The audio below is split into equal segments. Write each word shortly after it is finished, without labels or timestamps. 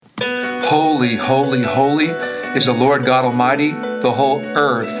Holy, holy, holy is the Lord God Almighty. The whole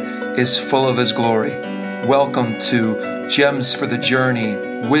earth is full of His glory. Welcome to Gems for the Journey,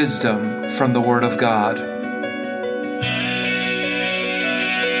 Wisdom from the Word of God.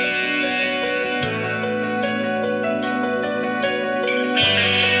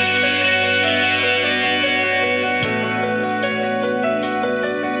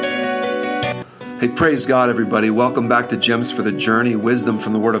 Hey, praise God, everybody. Welcome back to Gems for the Journey, Wisdom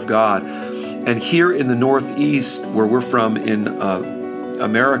from the Word of God. And here in the Northeast, where we're from in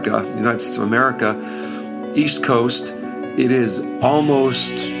America, the United States of America, East Coast, it is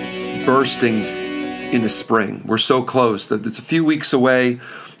almost bursting into spring. We're so close that it's a few weeks away.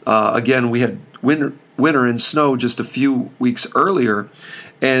 Again, we had winter and snow just a few weeks earlier,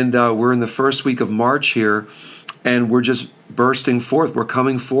 and we're in the first week of March here, and we're just bursting forth. We're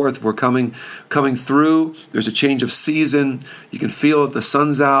coming forth. We're coming through. There's a change of season. You can feel it. The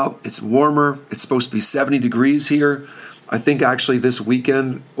sun's out. It's warmer. It's supposed to be 70 degrees here. I think actually this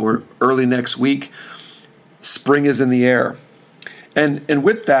weekend or early next week, spring is in the air. And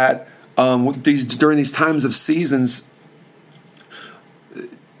with that, during these times of seasons,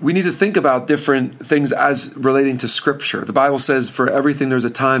 we need to think about different things as relating to Scripture. The Bible says, "For everything there's a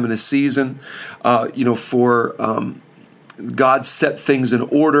time and a season." God set things in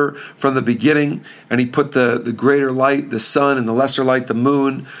order from the beginning, and He put the greater light, the sun, and the lesser light, the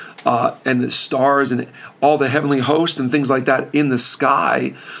moon, and the stars, and all the heavenly host and things like that in the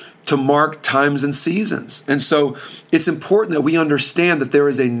sky to mark times and seasons. And so it's important that we understand that there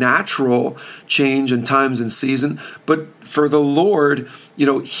is a natural change in times and season, but for the Lord,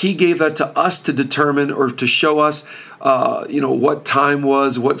 He gave that to us to determine or to show us what time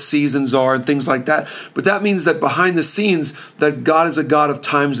was, what seasons are, and things like that. But that means that behind the scenes, that God is a God of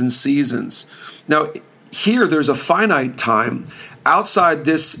times and seasons. Now, here there's a finite time. Outside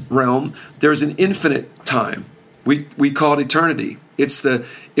this realm, there's an infinite time. We call it eternity. It's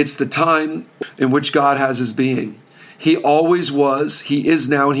the time in which God has His being. He always was, He is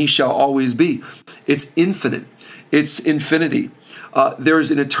now, and He shall always be. It's infinite. It's infinity.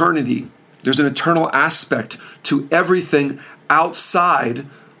 There's an eternity. There's an eternal aspect to everything outside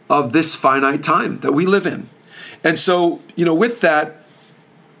of this finite time that we live in. And so, with that,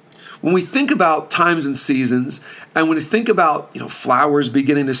 when we think about times and seasons, and when we think about, flowers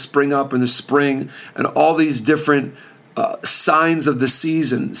beginning to spring up in the spring, and all these different signs of the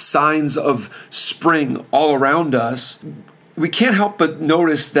season, signs of spring all around us, we can't help but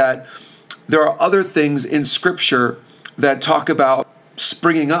notice that there are other things in Scripture that talk about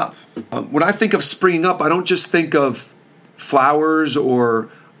springing up. When I think of springing up, I don't just think of flowers or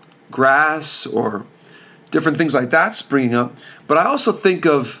grass or different things like that springing up, but I also think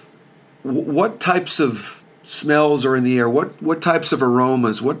of what types of smells are in the air, what types of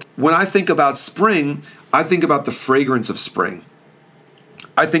aromas. When I think about spring, I think about the fragrance of spring.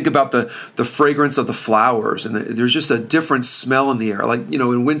 I think about the fragrance of the flowers, and there's just a different smell in the air. Like,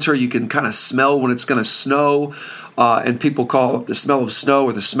 in winter, you can kind of smell when it's going to snow, and people call it the smell of snow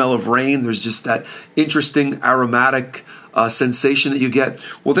or the smell of rain. There's just that interesting aromatic sensation that you get.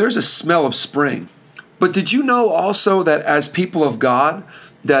 Well, there's a smell of spring. But did you know also that as people of God,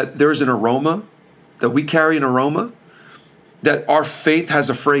 that there's an aroma, that we carry an aroma, that our faith has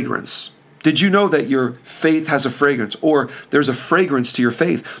a fragrance? Did you know that your faith has a fragrance, or there's a fragrance to your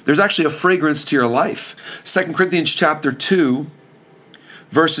faith? There's actually a fragrance to your life. 2 Corinthians chapter 2,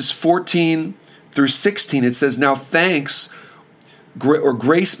 verses 14 through 16, it says, "Now thanks or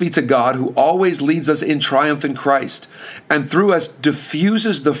grace be to God, who always leads us in triumph in Christ, and through us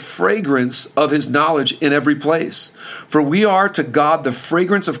diffuses the fragrance of His knowledge in every place. For we are to God the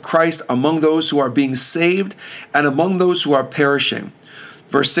fragrance of Christ among those who are being saved and among those who are perishing."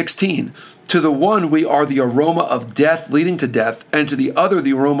 Verse 16, "To the one we are the aroma of death leading to death, and to the other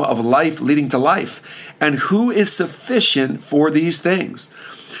the aroma of life leading to life. And who is sufficient for these things?"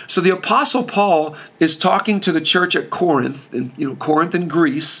 So the Apostle Paul is talking to the church at Corinth, Corinth in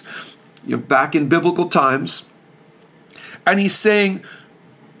Greece, back in biblical times, and he's saying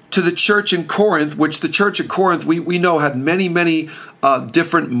to the church in Corinth, which the church at Corinth we know had many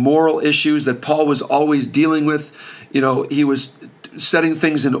different moral issues that Paul was always dealing with. He was setting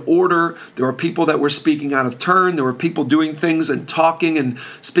things in order. There were people that were speaking out of turn. There were people doing things and talking and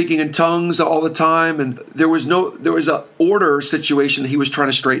speaking in tongues all the time. And there was a order situation that he was trying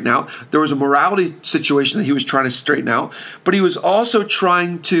to straighten out. There was a morality situation that he was trying to straighten out. But he was also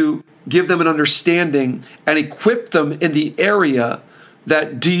trying to give them an understanding and equip them in the area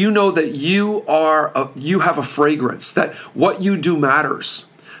that, do you know that you have a fragrance, that what you do matters,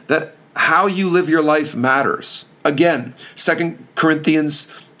 that how you live your life matters. Again, 2 Corinthians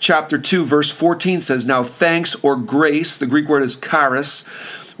chapter 2, verse 14 says, now thanks or grace, the Greek word is charis,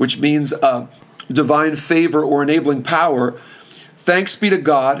 which means divine favor or enabling power. Thanks be to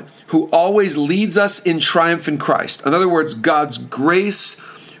God who always leads us in triumph in Christ. In other words, God's grace,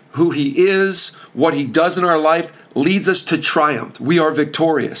 who he is, what he does in our life, leads us to triumph. We are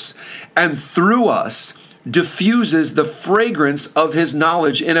victorious. And through us diffuses the fragrance of his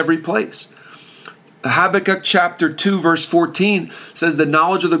knowledge in every place. Habakkuk chapter 2 verse 14 says the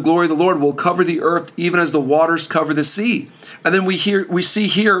knowledge of the glory of the Lord will cover the earth even as the waters cover the sea. And then we see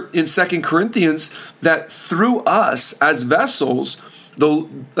here in 2 Corinthians that through us as vessels,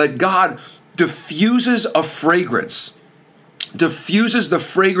 that God diffuses a fragrance, diffuses the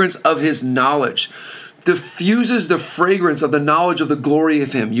fragrance of his knowledge, diffuses the fragrance of the knowledge of the glory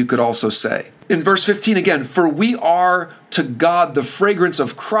of him, you could also say. In verse 15 again, for we are to God the fragrance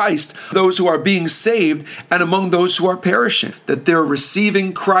of Christ, those who are being saved and among those who are perishing. That they're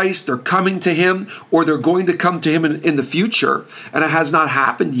receiving Christ, they're coming to him, or they're going to come to him in the future, and it has not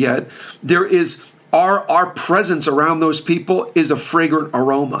happened yet. There is our presence around those people is a fragrant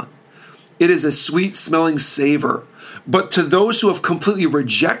aroma. It is a sweet smelling savor. But to those who have completely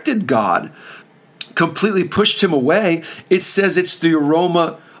rejected God, completely pushed him away, it says it's the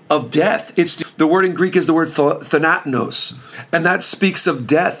aroma of death. The word in Greek is the word thanatnos, and that speaks of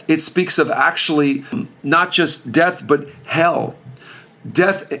death. It speaks of actually not just death, but hell.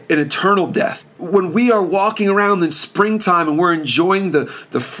 Death, an eternal death. When we are walking around in springtime and we're enjoying the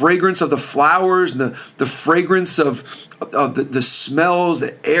fragrance of the flowers, and the fragrance of the smells,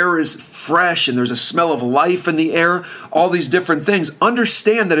 the air is fresh and there's a smell of life in the air, all these different things.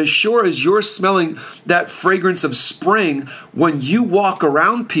 Understand that as sure as you're smelling that fragrance of spring, when you walk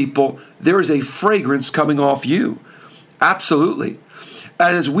around people, there is a fragrance coming off you. Absolutely.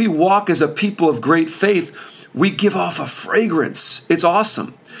 And as we walk as a people of great faith, we give off a fragrance. It's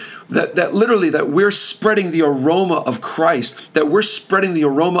awesome. That literally that we're spreading the aroma of Christ, that we're spreading the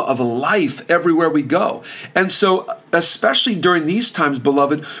aroma of life everywhere we go. And so, especially during these times,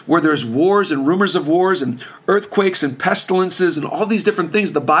 beloved, where there's wars and rumors of wars and earthquakes and pestilences and all these different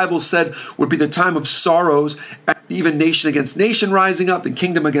things the Bible said would be the time of sorrows, and even nation against nation rising up and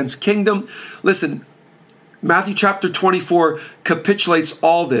kingdom against kingdom. Listen, Matthew chapter 24 capitulates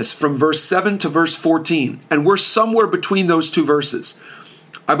all this from verse 7 to verse 14. And we're somewhere between those two verses.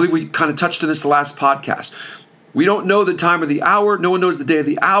 I believe we kind of touched on this the last podcast. We don't know the time or the hour. No one knows the day of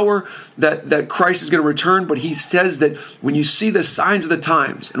the hour that Christ is going to return. But he says that when you see the signs of the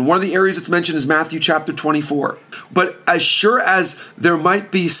times, and one of the areas that's mentioned is Matthew chapter 24. But as sure as there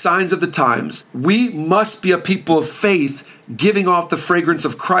might be signs of the times, we must be a people of faith giving off the fragrance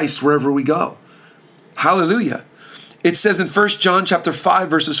of Christ wherever we go. Hallelujah. It says in 1 John chapter 5,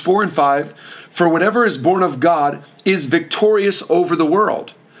 verses 4 and 5, for whatever is born of God is victorious over the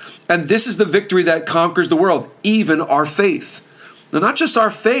world. And this is the victory that conquers the world, even our faith. Now, not just our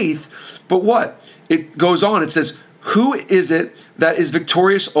faith, but what? It goes on. It says, who is it that is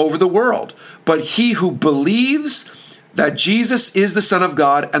victorious over the world? But he who believes that Jesus is the Son of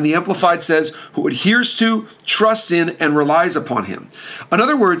God, and the Amplified says, who adheres to, trusts in, and relies upon him. In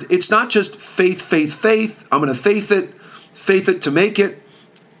other words, it's not just faith, faith, faith. I'm going to faith it to make it.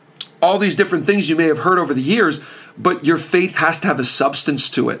 All these different things you may have heard over the years, but your faith has to have a substance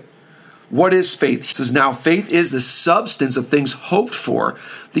to it. What is faith? It says, now faith is the substance of things hoped for,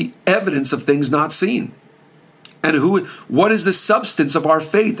 the evidence of things not seen. And what is the substance of our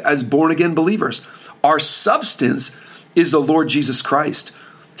faith as born-again believers? Our substance is the Lord Jesus Christ.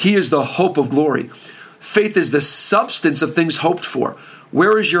 He is the hope of glory. Faith is the substance of things hoped for.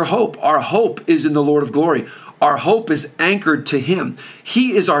 Where is your hope? Our hope is in the Lord of glory. Our hope is anchored to him.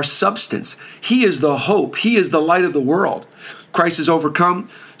 He is our substance. He is the hope. He is the light of the world. Christ is overcome,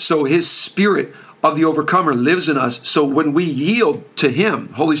 so his spirit of the overcomer lives in us. So when we yield to him,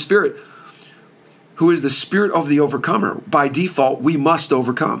 Holy Spirit, who is the spirit of the overcomer, by default, we must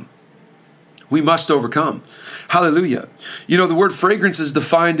overcome. We must overcome. Hallelujah. You know, the word fragrance is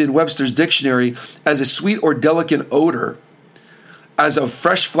defined in Webster's dictionary as a sweet or delicate odor, as of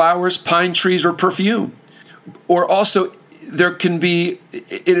fresh flowers, pine trees, or perfume. Or also,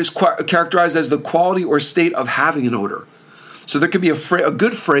 it is characterized as the quality or state of having an odor. So there can be a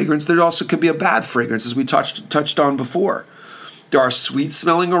good fragrance. There also can be a bad fragrance, as we touched on before. There are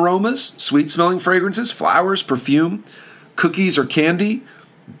sweet-smelling aromas, sweet-smelling fragrances, flowers, perfume, cookies or candy,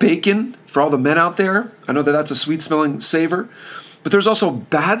 bacon, for all the men out there. I know that that's a sweet-smelling savor. But there's also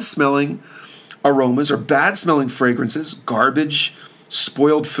bad-smelling aromas or bad-smelling fragrances, garbage,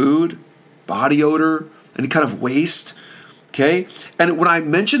 spoiled food, body odor, any kind of waste. Okay? And when I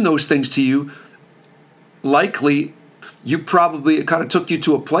mention those things to you, likely it kind of took you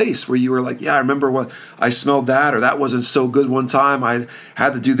to a place where you were like, yeah, I remember what I smelled that, or that wasn't so good one time. I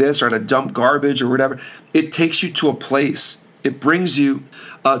had to do this, or I had to dump garbage or whatever. It takes you to a place. It brings you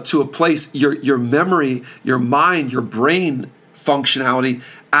to a place, your memory, your mind, your brain functionality,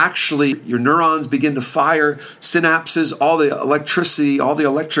 actually your neurons begin to fire, synapses, all the electricity, all the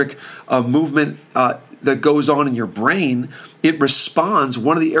electric movement that goes on in your brain, it responds,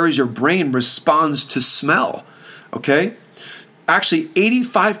 one of the areas of your brain responds to smell, okay? Actually,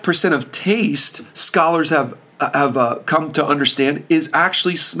 85% of taste, scholars have come to understand, is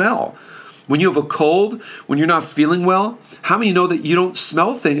actually smell. When you have a cold, when you're not feeling well, how many know that you don't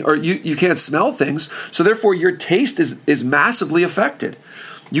smell things, or you can't smell things, so therefore your taste is massively affected.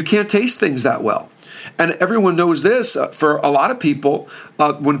 You can't taste things that well. And everyone knows this, for a lot of people,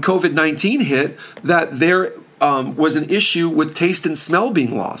 when COVID-19 hit, that there was an issue with taste and smell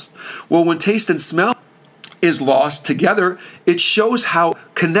being lost. Well, when taste and smell is lost together, it shows how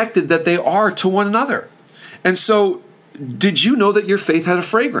connected that they are to one another. And so, did you know that your faith had a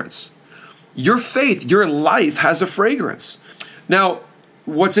fragrance? Your faith, your life has a fragrance. Now,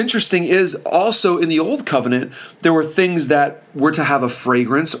 what's interesting is also in the Old Covenant, there were things that were to have a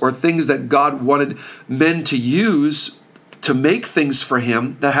fragrance, or things that God wanted men to use to make things for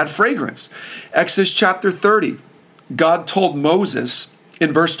him that had fragrance. Exodus chapter 30, God told Moses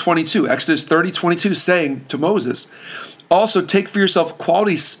in verse 22, Exodus 30:22, saying to Moses, also take for yourself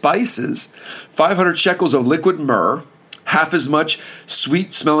quality spices, 500 shekels of liquid myrrh, half as much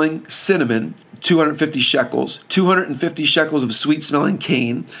sweet-smelling cinnamon, 250 shekels, 250 shekels of sweet-smelling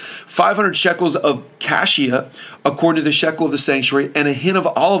cane, 500 shekels of cassia, according to the shekel of the sanctuary, and a hin of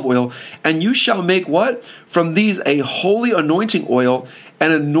olive oil. And you shall make what? From these a holy anointing oil,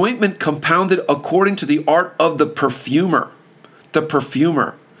 an anointment compounded according to the art of the perfumer. The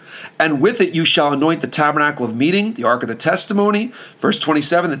perfumer. And with it you shall anoint the tabernacle of meeting, the ark of the testimony. Verse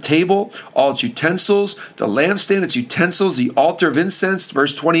 27, the table, all its utensils, the lampstand, its utensils, the altar of incense.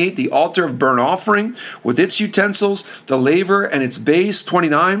 Verse 28, the altar of burnt offering with its utensils, the laver and its base.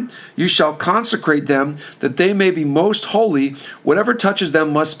 29, you shall consecrate them that they may be most holy. Whatever touches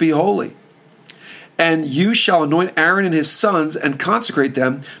them must be holy. And you shall anoint Aaron and his sons and consecrate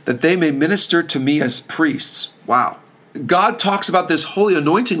them that they may minister to me as priests. Wow. God talks about this holy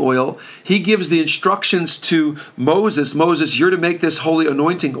anointing oil. He gives the instructions to Moses. Moses, you're to make this holy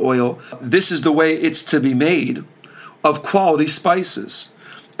anointing oil. This is the way it's to be made, of quality spices.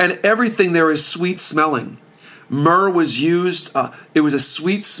 And everything there is sweet smelling. Myrrh was used. It was a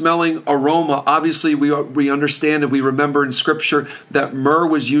sweet smelling aroma. Obviously, we understand and we remember in Scripture that myrrh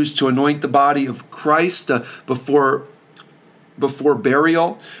was used to anoint the body of Christ before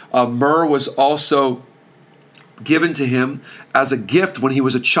burial. Myrrh was also given to him as a gift when he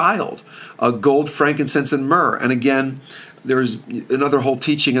was a child, gold, frankincense, and myrrh. And again, there's another whole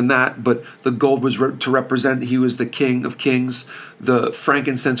teaching in that, but the gold was to represent he was the King of Kings. The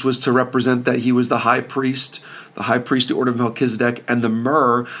frankincense was to represent that he was the high priest, the order of Melchizedek, and the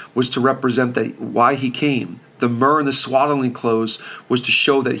myrrh was to represent that why he came. The myrrh and the swaddling clothes was to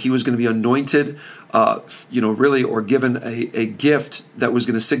show that he was going to be anointed, really, or given a gift that was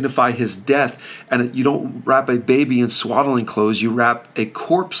going to signify his death. And you don't wrap a baby in swaddling clothes, you wrap a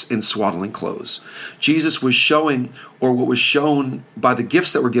corpse in swaddling clothes. Jesus was showing, or what was shown by the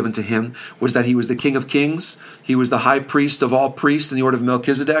gifts that were given to him, was that he was the King of Kings, he was the high priest of all priests in the order of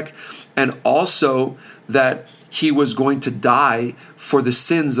Melchizedek, and also that he was going to die for the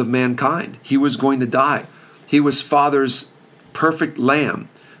sins of mankind. He was going to die. He was Father's perfect lamb,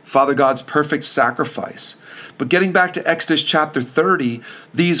 Father God's perfect sacrifice. But getting back to Exodus chapter 30,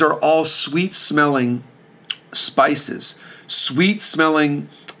 these are all sweet-smelling spices, sweet-smelling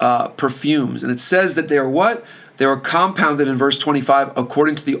perfumes. And it says that they are what? They are compounded in verse 25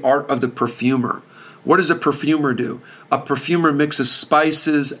 according to the art of the perfumer. What does a perfumer do? A perfumer mixes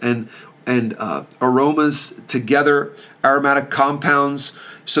spices and aromas together, aromatic compounds,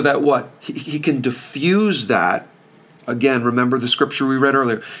 so that what? He can diffuse that. Again, remember the scripture we read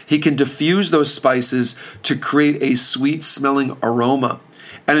earlier. He can diffuse those spices to create a sweet-smelling aroma.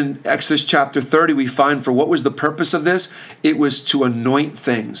 And in Exodus chapter 30, we find for what was the purpose of this? It was to anoint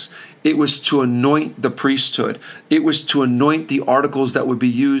things. It was to anoint the priesthood. It was to anoint the articles that would be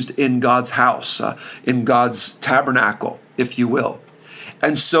used in God's house, in God's tabernacle, if you will.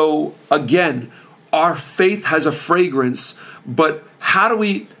 And so, again, our faith has a fragrance, but how do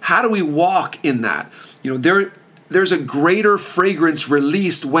we walk in that? there's a greater fragrance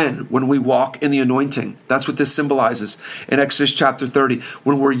released when we walk in the anointing. That's what this symbolizes in Exodus chapter 30.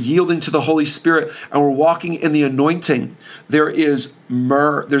 When we're yielding to the Holy Spirit and we're walking in the anointing, there is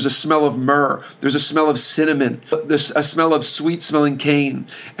myrrh. There's a smell of myrrh. There's a smell of cinnamon. There's a smell of sweet-smelling cane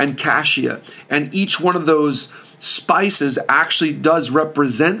and cassia. And each one of those spices actually does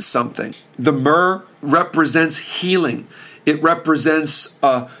represent something. The myrrh represents healing. It represents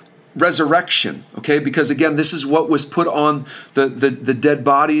resurrection, okay? Because again, this is what was put on the dead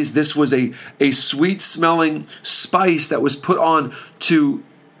bodies. This was a sweet-smelling spice that was put on to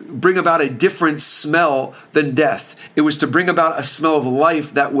bring about a different smell than death. It was to bring about a smell of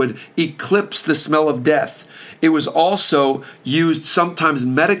life that would eclipse the smell of death. It was also used sometimes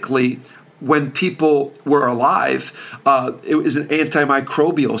medically when people were alive. It was an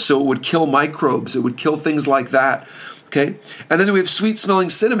antimicrobial, so it would kill microbes. It would kill things like that. Okay, and then we have sweet-smelling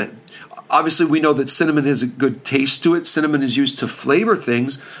cinnamon. Obviously, we know that cinnamon has a good taste to it. Cinnamon is used to flavor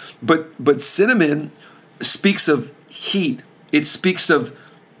things, but cinnamon speaks of heat. It speaks of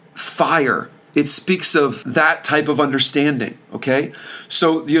fire. It speaks of that type of understanding, okay?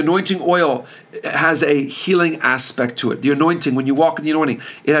 So the anointing oil has a healing aspect to it. The anointing, when you walk in the anointing,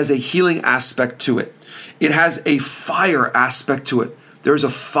 it has a healing aspect to it. It has a fire aspect to it. There's a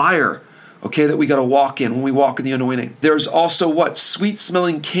fire, okay, that we got to walk in when we walk in the anointing. There's also what?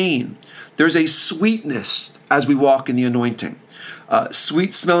 Sweet-smelling cane. There's a sweetness as we walk in the anointing.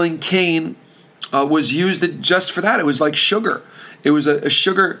 Sweet-smelling cane was used just for that. It was like sugar. It was a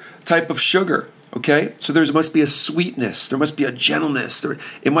sugar type of sugar, okay? So there must be a sweetness. There must be a gentleness.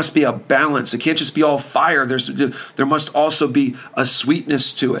 It must be a balance. It can't just be all fire. There must also be a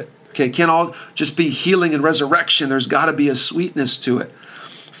sweetness to it, okay? It can't all just be healing and resurrection. There's got to be a sweetness to it.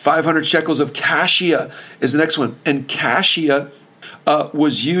 500 shekels of cassia is the next one. And cassia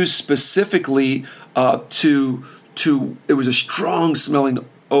was used specifically it was a strong smelling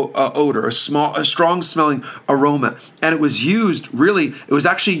odor, a strong smelling aroma. And it was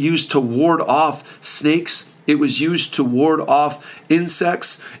actually used to ward off snakes. It was used to ward off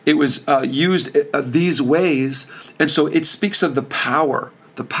insects. It was used these ways. And so it speaks of the power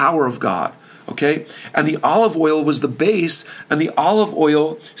of God. Okay? And the olive oil was the base, and the olive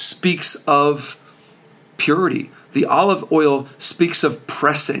oil speaks of purity. The olive oil speaks of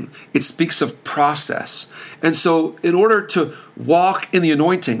pressing. It speaks of process. And so in order to walk in the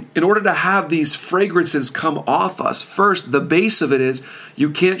anointing, in order to have these fragrances come off us, first, the base of it is you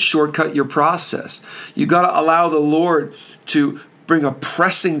can't shortcut your process. You got to allow the Lord to bring a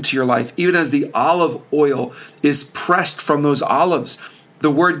pressing to your life, even as the olive oil is pressed from those olives.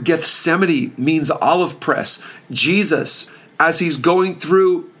 The word Gethsemane means olive press. Jesus, as he's going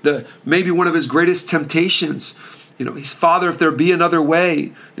through maybe one of his greatest temptations, he's, Father, if there be another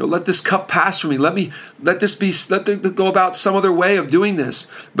way, let this cup pass from me. Let there go about some other way of doing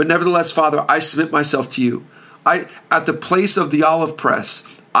this. But nevertheless, Father, I submit myself to you. At the place of the olive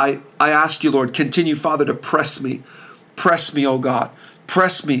press, I ask you, Lord, continue, Father, to press me. Press me, oh God.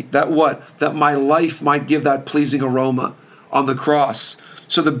 Press me that my life might give that pleasing aroma on the cross.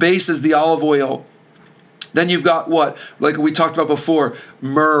 So the base is the olive oil. Then you've got what? Like we talked about before,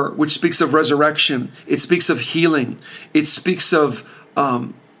 myrrh, which speaks of resurrection. It speaks of healing. It speaks of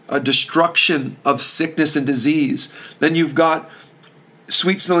a destruction of sickness and disease. Then you've got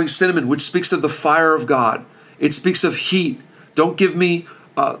sweet-smelling cinnamon, which speaks of the fire of God. It speaks of heat. Don't give me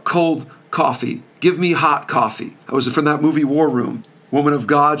cold coffee. Give me hot coffee. That was from that movie War Room. Woman of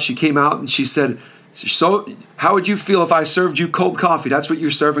God, she came out and she said, so how would you feel if I served you cold coffee? That's what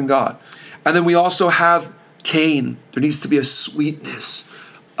you're serving God. And then we also have cane. There needs to be a sweetness,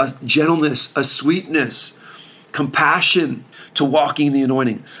 a gentleness, a sweetness, compassion to walking in the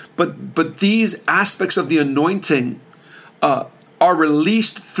anointing. But these aspects of the anointing are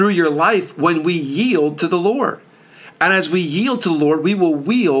released through your life when we yield to the Lord. And as we yield to the Lord, we will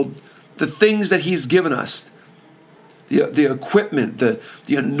wield the things that he's given us, the equipment,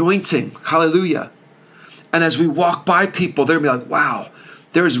 the anointing. Hallelujah. And as we walk by people, they're going to be like, wow,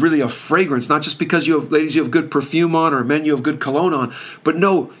 there is really a fragrance, not just because ladies, you have good perfume on, or men, you have good cologne on, but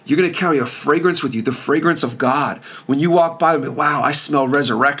no, you're going to carry a fragrance with you, the fragrance of God. When you walk by them, wow, I smell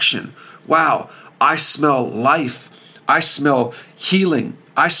resurrection. Wow, I smell life. I smell healing.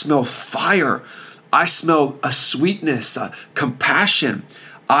 I smell fire. I smell a sweetness, a compassion.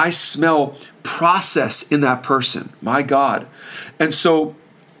 I smell process in that person, my God. And so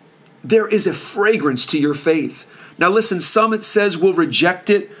there is a fragrance to your faith. Now listen, some it says will reject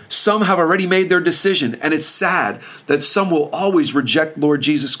it. Some have already made their decision. And it's sad that some will always reject Lord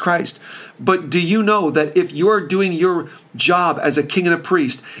Jesus Christ. But do you know that if you're doing your job as a king and a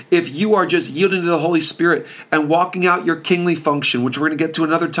priest, if you are just yielding to the Holy Spirit and walking out your kingly function, which we're going to get to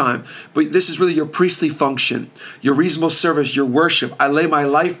another time, but this is really your priestly function, your reasonable service, your worship. I lay my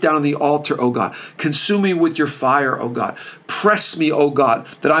life down on the altar, O God. Consume me with your fire, O God. Press me, O God,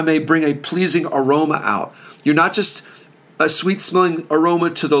 that I may bring a pleasing aroma out. You're not just a sweet-smelling aroma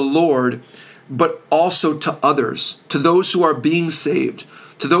to the Lord, but also to others, to those who are being saved,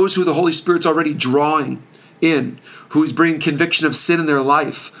 to those who the Holy Spirit's already drawing in, who's bringing conviction of sin in their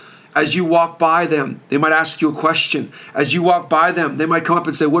life. As you walk by them, they might ask you a question. As you walk by them, they might come up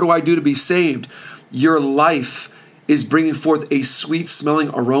and say, what do I do to be saved? Your life is bringing forth a sweet-smelling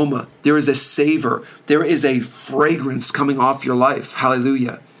aroma. There is a savor. There is a fragrance coming off your life.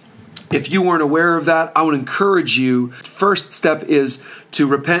 Hallelujah. If you weren't aware of that, I would encourage you. First step is to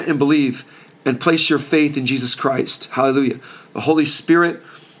repent and believe and place your faith in Jesus Christ. Hallelujah. The Holy Spirit,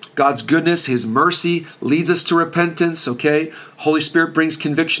 God's goodness, His mercy leads us to repentance, okay? Holy Spirit brings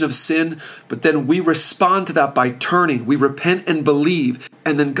conviction of sin, but then we respond to that by turning. We repent and believe,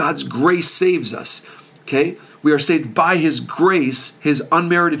 and then God's grace saves us, okay? We are saved by His grace, His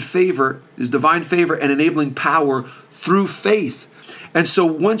unmerited favor, His divine favor, and enabling power through faith. And so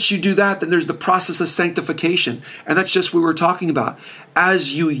once you do that, then there's the process of sanctification. And that's just what we're talking about.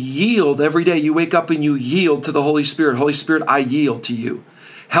 As you yield every day, you wake up and you yield to the Holy Spirit. Holy Spirit, I yield to you.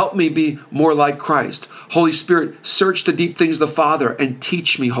 Help me be more like Christ. Holy Spirit, search the deep things of the Father and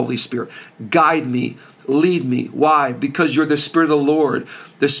teach me, Holy Spirit. Guide me. Lead me. Why? Because you're the Spirit of the Lord.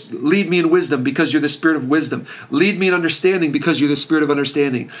 Lead me in wisdom because you're the Spirit of wisdom. Lead me in understanding because you're the Spirit of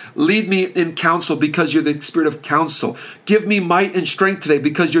understanding. Lead me in counsel because you're the Spirit of counsel. Give me might and strength today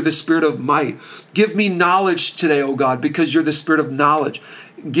because you're the Spirit of might. Give me knowledge today, O God, because you're the Spirit of knowledge.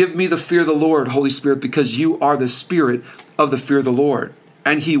 Give me the fear of the Lord, Holy Spirit, because you are the Spirit of the fear of the Lord.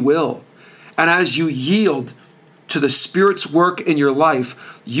 And He will. And as you yield to the Spirit's work in your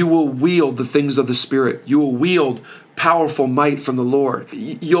life, you will wield the things of the Spirit. You will wield powerful might from the Lord.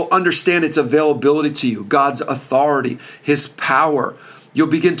 You'll understand its availability to you, God's authority, His power. You'll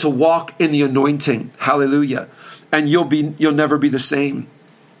begin to walk in the anointing. Hallelujah. And you'll never be the same.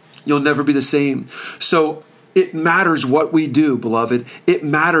 You'll never be the same. So it matters what we do, beloved. It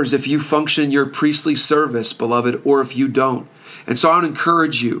matters if you function in your priestly service, beloved, or if you don't. And so I would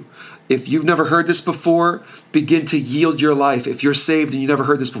encourage you, if you've never heard this before, begin to yield your life. If you're saved and you never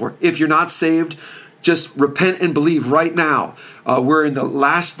heard this before. If you're not saved, just repent and believe right now. We're in the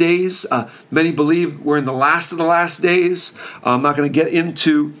last days. Many believe we're in the last of the last days. I'm not going to get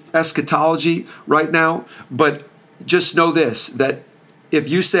into eschatology right now, but just know this, that if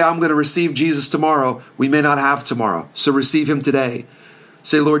you say, I'm going to receive Jesus tomorrow, we may not have tomorrow. So receive Him today.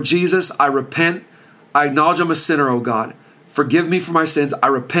 Say, Lord Jesus, I repent. I acknowledge I'm a sinner, oh God. Forgive me for my sins. I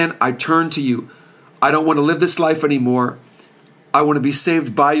repent. I turn to you. I don't want to live this life anymore. I want to be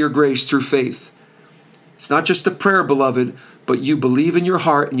saved by your grace through faith. It's not just a prayer, beloved, but you believe in your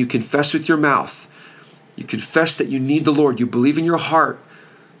heart and you confess with your mouth. You confess that you need the Lord. You believe in your heart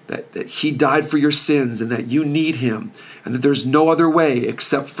that He died for your sins and that you need Him and that there's no other way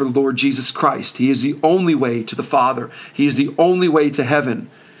except for the Lord Jesus Christ. He is the only way to the Father. He is the only way to heaven.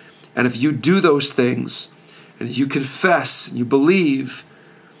 And if you do those things, and you confess and you believe,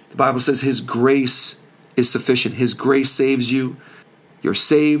 the Bible says His grace is sufficient. His grace saves you. You're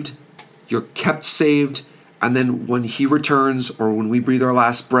saved. You're kept saved. And then when He returns or when we breathe our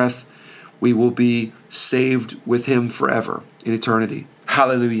last breath, we will be saved with Him forever in eternity.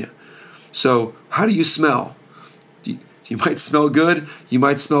 Hallelujah. So how do you smell? You might smell good. You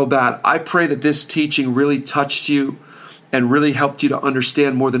might smell bad. I pray that this teaching really touched you and really helped you to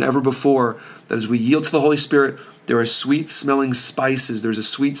understand more than ever before that as we yield to the Holy Spirit, there are sweet-smelling spices. There's a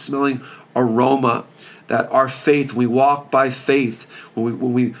sweet-smelling aroma that our faith, when we walk by faith,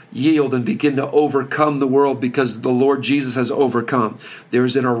 when we yield and begin to overcome the world because the Lord Jesus has overcome,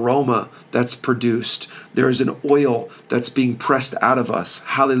 there's an aroma that's produced. There is an oil that's being pressed out of us.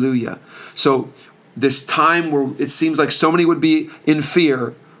 Hallelujah. So this time where it seems like so many would be in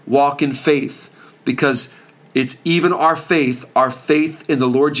fear, walk in faith, because it's even our faith in the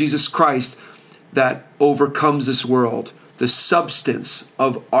Lord Jesus Christ that overcomes this world. The substance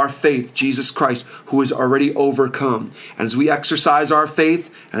of our faith, Jesus Christ, who has already overcome. And as we exercise our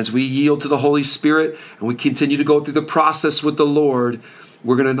faith, and as we yield to the Holy Spirit, and we continue to go through the process with the Lord,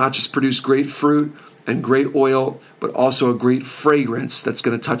 we're going to not just produce great fruit and great oil, but also a great fragrance that's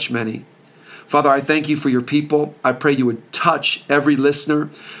going to touch many. Father, I thank you for your people. I pray you would touch every listener.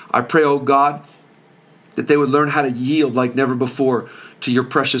 I pray, oh God, that they would learn how to yield like never before to your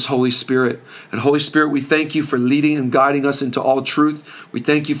precious Holy Spirit. And Holy Spirit, we thank you for leading and guiding us into all truth. We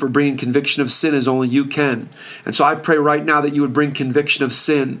thank you for bringing conviction of sin as only you can. And so I pray right now that you would bring conviction of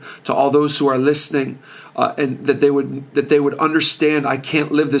sin to all those who are listening, and that they would understand, I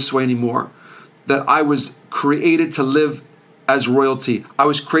can't live this way anymore. That I was created to live as royalty. I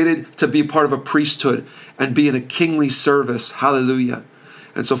was created to be part of a priesthood and be in a kingly service. Hallelujah.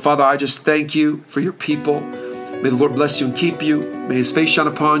 And so, Father, I just thank you for your people. May the Lord bless you and keep you. May his face shine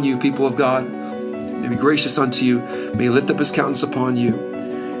upon you, people of God. May he be gracious unto you. May he lift up his countenance upon you.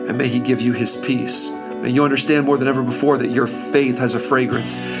 And may he give you his peace. May you understand more than ever before that your faith has a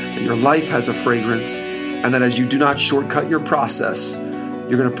fragrance, that your life has a fragrance, and that as you do not shortcut your process,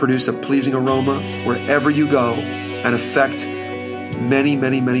 you're going to produce a pleasing aroma wherever you go and affect many,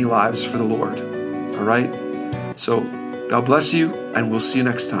 many, many lives for the Lord. All right? So God bless you, and we'll see you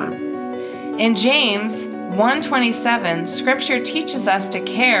next time. In James 1:27, Scripture teaches us to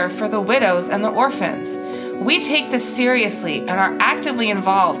care for the widows and the orphans. We take this seriously and are actively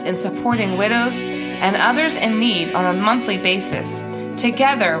involved in supporting widows and others in need on a monthly basis.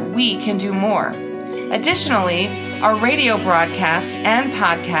 Together, we can do more. Additionally, our radio broadcasts and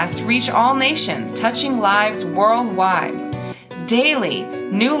podcasts reach all nations, touching lives worldwide. Daily,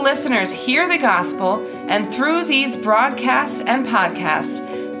 new listeners hear the gospel, and through these broadcasts and podcasts,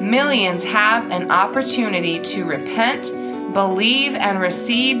 millions have an opportunity to repent, believe, and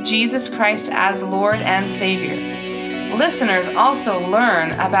receive Jesus Christ as Lord and Savior. Listeners also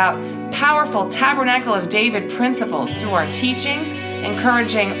learn about powerful Tabernacle of David principles through our teaching,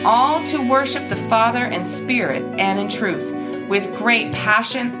 encouraging all to worship the Father in spirit and in truth, with great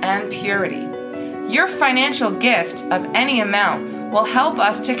passion and purity. Your financial gift of any amount will help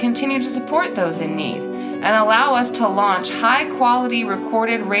us to continue to support those in need and allow us to launch high-quality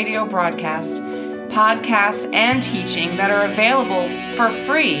recorded radio broadcasts, podcasts, and teaching that are available for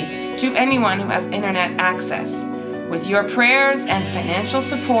free to anyone who has internet access. With your prayers and financial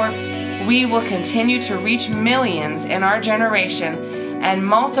support, we will continue to reach millions in our generation and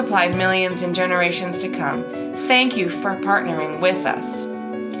multiplied millions in generations to come. Thank you for partnering with us.